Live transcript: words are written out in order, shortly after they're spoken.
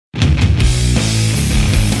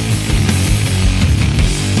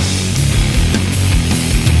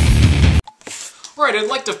Alright, I'd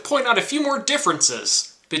like to point out a few more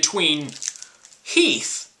differences between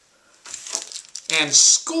Heath and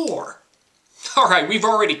Skor. Alright, we've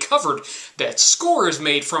already covered that Skor is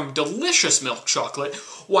made from delicious milk chocolate,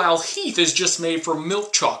 while Heath is just made from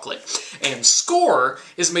milk chocolate. And Skor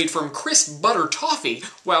is made from crisp butter toffee,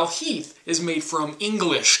 while Heath is made from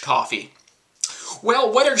English toffee. Well,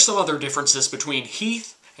 what are some other differences between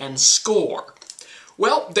Heath and Skor?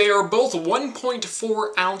 Well, they are both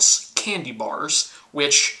 1.4 ounce candy bars,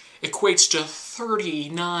 which equates to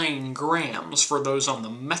 39 grams for those on the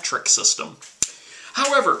metric system.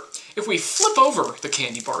 However, if we flip over the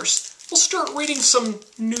candy bars, we'll start reading some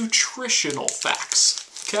nutritional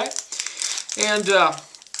facts, okay? And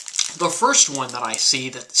the first one that I see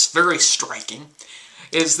that's very striking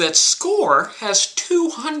is that Skor has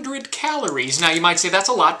 200 calories. Now you might say that's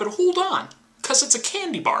a lot, but hold on, because it's a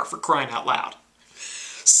candy bar, for crying out loud.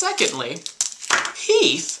 Secondly,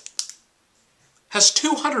 Heath has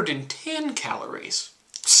 210 calories.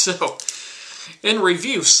 So, in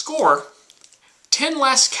review, Skor, 10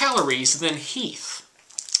 less calories than Heath.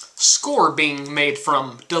 Skor being made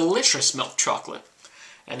from delicious milk chocolate,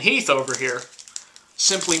 and Heath over here,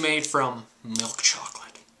 simply made from milk chocolate.